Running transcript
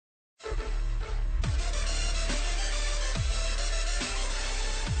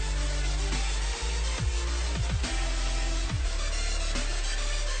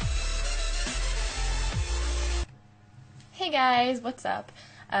Hey guys, what's up?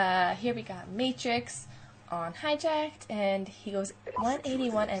 Here we got Matrix on Hijacked, and he goes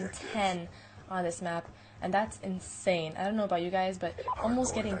 181 and 10 on this map, and that's insane. I don't know about you guys, but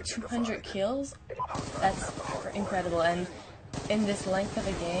almost getting 200 kills, that's incredible. And in this length of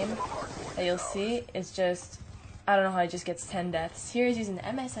a game that you'll see, it's just, I don't know how he just gets 10 deaths. Here he's using the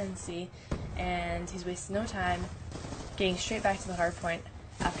MSMC, and he's wasting no time getting straight back to the hard point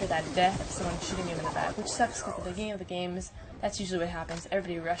after that death of someone shooting him in the back, which sucks because at the beginning of the games, that's usually what happens.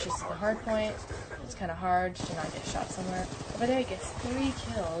 Everybody rushes to the hard point. It's kind of hard to not get shot somewhere. Over there he gets 3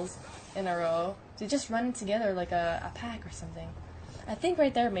 kills in a row. They just run together like a pack or something. I think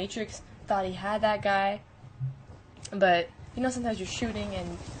right there Matrix thought he had that guy, but you know sometimes you're shooting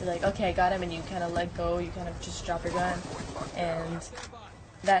and you're like, okay, I got him, and you kind of let go, you kind of just drop your gun, and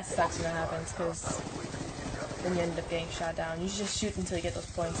that sucks when that happens because then you end up getting shot down. You just shoot until you get those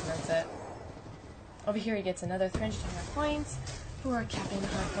points, and that's it. Over here he gets another 325 points for capping the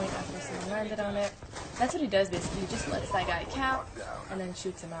hard point after someone landed on it. That's what he does basically. He just lets that guy cap and then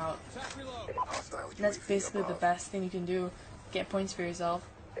shoots him out. And that's basically the best thing you can do. Get points for yourself.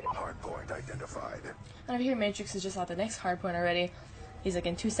 Hardpoint identified. And over here Matrix is just at the next hard point already. He's like,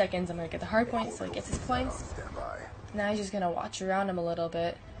 in 2 seconds I'm going to get the hard point, so he gets his points. Now he's just going to watch around him a little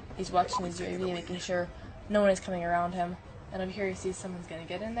bit. He's watching his UAV, making sure no one is coming around him. And over here he sees someone's going to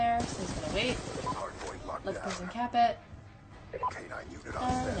get in there, so he's going to wait. Let the person cap it. K9 unit on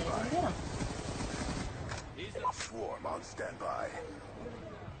And then he's going to get him. Swarm on standby.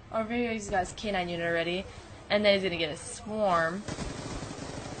 Over here he's got his K9 unit already. And then he's going to get a swarm.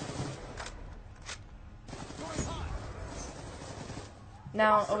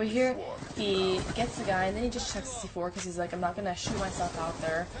 Now over here he gets the guy and then he just checks the C4 because he's like, I'm not going to shoot myself out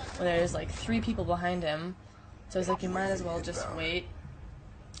there when there's like 3 people behind him. So he's like, you might as well just wait.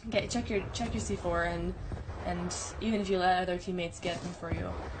 Okay, check your C4 and even if you let other teammates get them for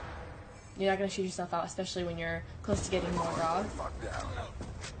you, you're not going to shoot yourself out, especially when you're close to getting more dogs.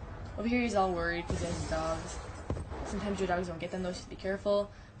 Over here he's all worried because he has dogs. Sometimes your dogs don't get them though, so be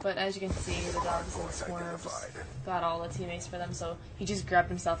careful. But as you can see, the dogs in the swarm just got all the teammates for them, so he just grabbed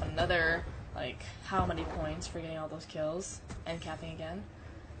himself another, like, how many points for getting all those kills and capping again.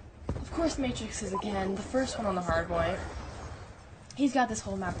 Of course Matrix is again the first one on the hard point. He's got this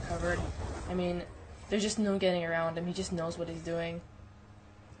whole map covered. I mean, there's just no getting around him. He just knows what he's doing.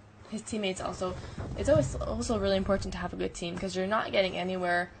 His teammates also, it's always also really important to have a good team because you're not getting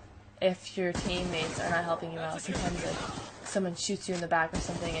anywhere if your teammates are not helping you out. Sometimes like someone shoots you in the back or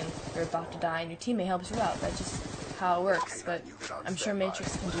something and you're about to die and your teammate helps you out. That's just how it works. But I'm sure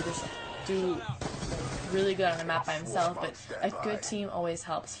Matrix can do really good on a map by himself, but a good team always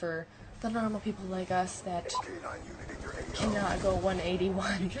helps for the normal people like us that cannot go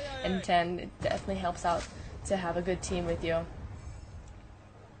 181 and 10. It definitely helps out to have a good team with you.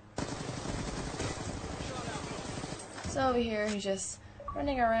 So over here he's just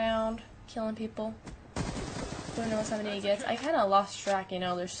running around, killing people. Don't know how many he gets. I kind of lost track, you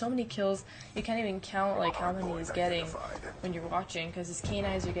know, there's so many kills, you can't even count like how many he's getting when you're watching, because his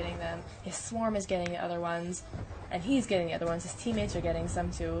K9s are getting them, his swarm is getting the other ones, and he's getting the other ones, his teammates are getting some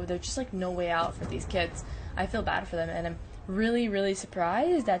too. There's just like no way out for these kids. I feel bad for them, and I'm really, really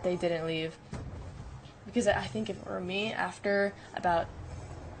surprised that they didn't leave. Because I think if it were me, after about,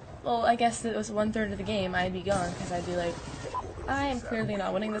 well, I guess it was 1/3 of the game, I'd be gone, because I'd be like, I am clearly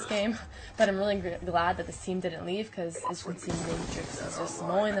not winning this game, but I'm really glad that this team didn't leave, because as you can see, Matrix is just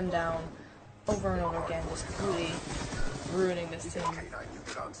mowing them down over and over again, just completely ruining this team.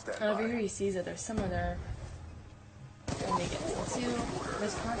 And over here he sees that there's someone there, and they get some too.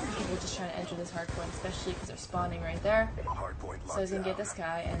 There's constant people just trying to enter this hard point, especially because they're spawning right there. So he's going to get this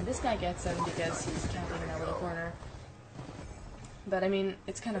guy, and this guy gets him because he's camping in that little corner. But I mean,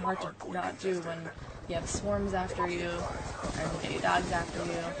 it's kind of hard to not do when you have swarms after you, and you get your dogs after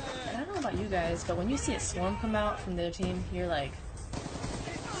you. And I don't know about you guys, but when you see a swarm come out from the other team, you're like,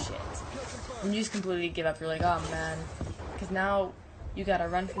 shit. And you just completely give up. You're like, oh man. Because now you gotta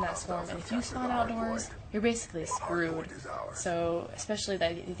run from that swarm, and if you spawn outdoors, you're basically screwed. So, especially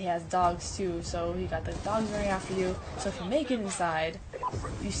that he has dogs too, so you got the dogs running after you. So if you make it inside,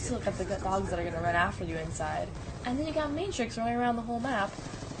 you still got the dogs that are gonna run after you inside. And then you got Matrix running around the whole map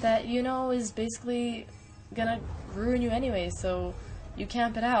that, you know, is basically gonna ruin you anyway, so you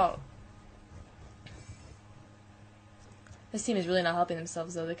camp it out. This team is really not helping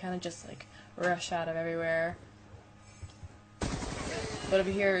themselves though, they kind of just like rush out of everywhere. But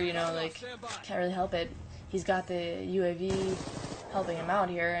over here, you know, like, can't really help it. He's got the UAV helping him out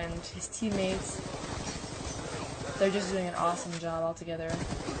here, and his teammates, they're just doing an awesome job altogether.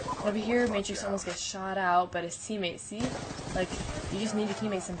 Over here, Matrix almost gets shot out, but his teammates, see? Like, you just need your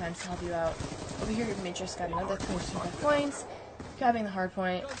teammates sometimes to help you out. Over here, Matrix got another 25 points, grabbing the hard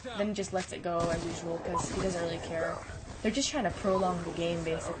point, then he just lets it go as usual because he doesn't really care. They're just trying to prolong the game,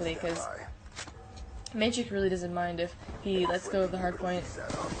 basically, because Matrix really doesn't mind if he lets go of the hard point.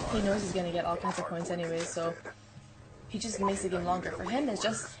 He knows he's going to get all kinds of points anyway, so he just makes the game longer. For him,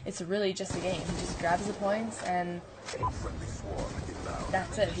 it's really just a game. He just grabs the points, and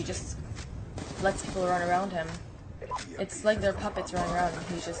that's it. He just lets people run around him. It's like they're puppets running around, and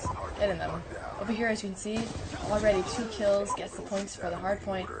he's just getting them. Over here, as you can see, already 2 kills, gets the points for the hard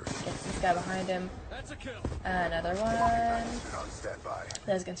point, gets this guy behind him. Another one.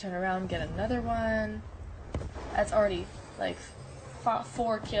 Then he's gonna turn around, get another one. That's already like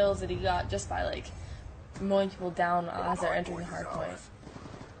 4 kills that he got just by like mowing people down as they're entering the hard point.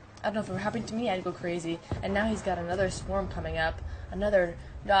 I don't know if it were happening to me, I'd go crazy. And now he's got another swarm coming up, another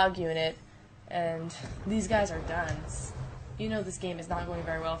dog unit, and these guys are done. You know this game is not going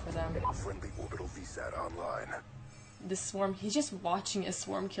very well for them. This swarm, he's just watching his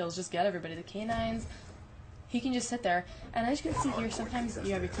swarm kills just get everybody. The canines, he can just sit there. And as you can see here, sometimes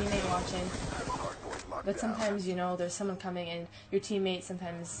you have your teammate watching, but sometimes, you know, there's someone coming and your teammate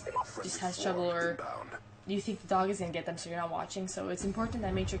sometimes just has trouble, or you think the dog is going to get them, so you're not watching. So it's important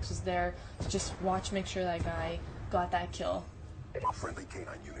that Matrix was there to just watch, make sure that guy got that kill.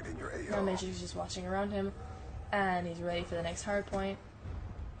 Now Matrix is just watching around him, and he's ready for the next hard point.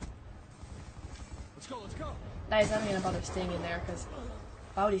 Let's go, let's go. Now he's not even going to bother staying in there, because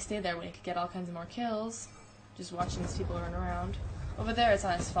why would he stay there when he could get all kinds of more kills? Just watching these people run around. Over there, it's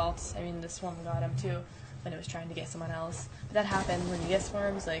not his fault. I mean, the swarm got him too when it was trying to get someone else. But that happens when you get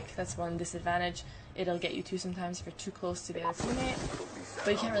swarms. Like, that's one disadvantage. It'll get you too sometimes if you're too close to the other teammate.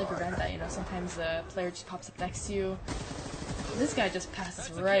 But you can't really prevent that, you know. Sometimes the player just pops up next to you. This guy just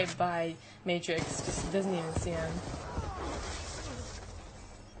passes right by Matrix, just doesn't even see him.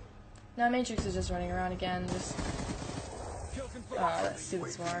 Now Matrix is just running around again, just... Oh, that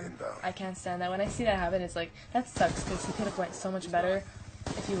stupid swarm. I can't stand that. When I see that happen, it's like, that sucks, because he could have went so much better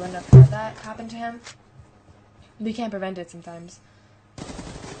if he wouldn't have had that happen to him. But you can't prevent it sometimes.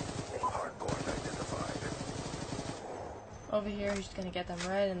 Over here, he's just gonna get them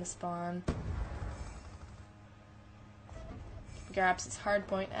right in the spawn. Grabs his hard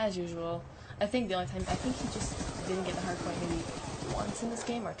point as usual. I think the only time, I think he just didn't get the hard point maybe once in this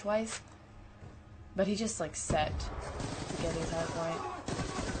game or twice. But he just like set to get his hard point.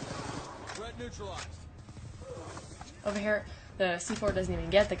 Threat neutralized. Over here, the C4 doesn't even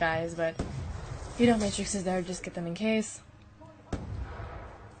get the guys, but you know Matrix is there, just get them in case.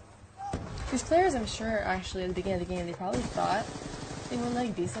 These players, I'm sure, actually, at the beginning of the game, they probably thought they were,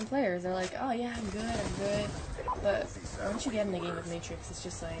 like, decent players. They're like, oh, yeah, I'm good. But once you get in the game with Matrix, it's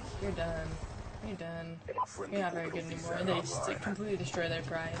just like, you're done. You're done. You're not very good anymore. And they just, like, completely destroy their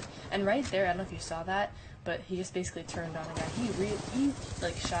pride. And right there, I don't know if you saw that, but he just basically turned on a guy. He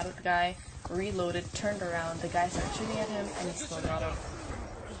like, shot at the guy, reloaded, turned around, the guy started shooting at him, and he still got him.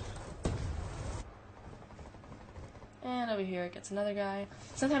 And over here it gets another guy.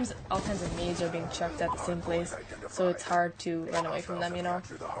 Sometimes all kinds of nades are being chucked at the same place, so it's hard to run away from them, you know?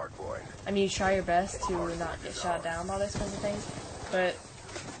 I mean, you try your best to not get shot down by those kinds of things, but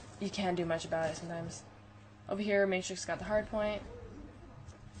you can't do much about it sometimes. Over here, Matrix got the hard point.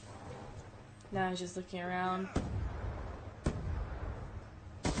 Now he's just looking around.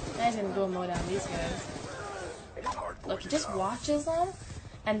 Now he's gonna go mow down these guys. Look, he just watches them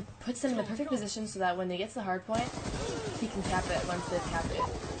and puts them in the perfect position so that when they get to the hard point, he can tap it once they tap it.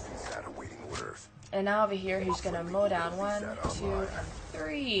 And now over here, he's gonna mow down 1, 2, and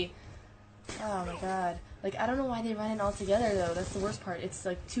 3. Oh my god. Like, I don't know why they run it all together, though. That's the worst part. It's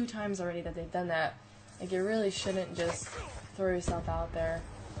like 2 times already that they've done that. Like, you really shouldn't just throw yourself out there.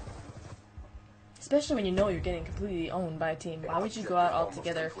 Especially when you know you're getting completely owned by a team. Why would you go out all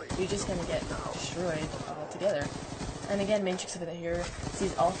together? You're just gonna get destroyed all together. And again, Matrix over here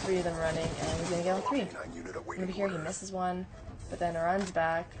sees all 3 of them running, and he's gonna get all 3. And over here, he misses one, but then runs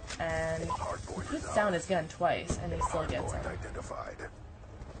back, and he puts down his gun twice, and he still gets him.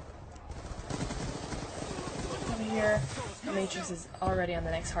 Over here, Matrix is already on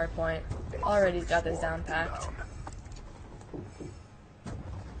the next hard point. Already got this down packed.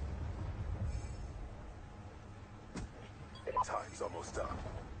 Time's almost up.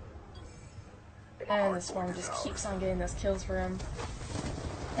 And the swarm just keeps on getting those kills for him.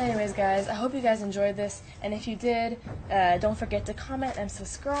 Anyways, guys, I hope you guys enjoyed this, and if you did, don't forget to comment and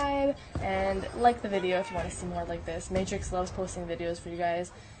subscribe, and like the video if you want to see more like this. Matrix loves posting videos for you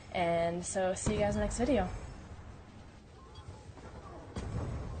guys, and so see you guys in the next video.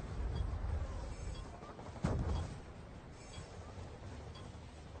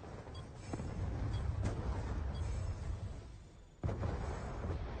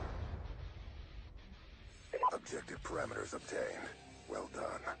 Objective parameters obtained. Well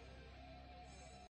done.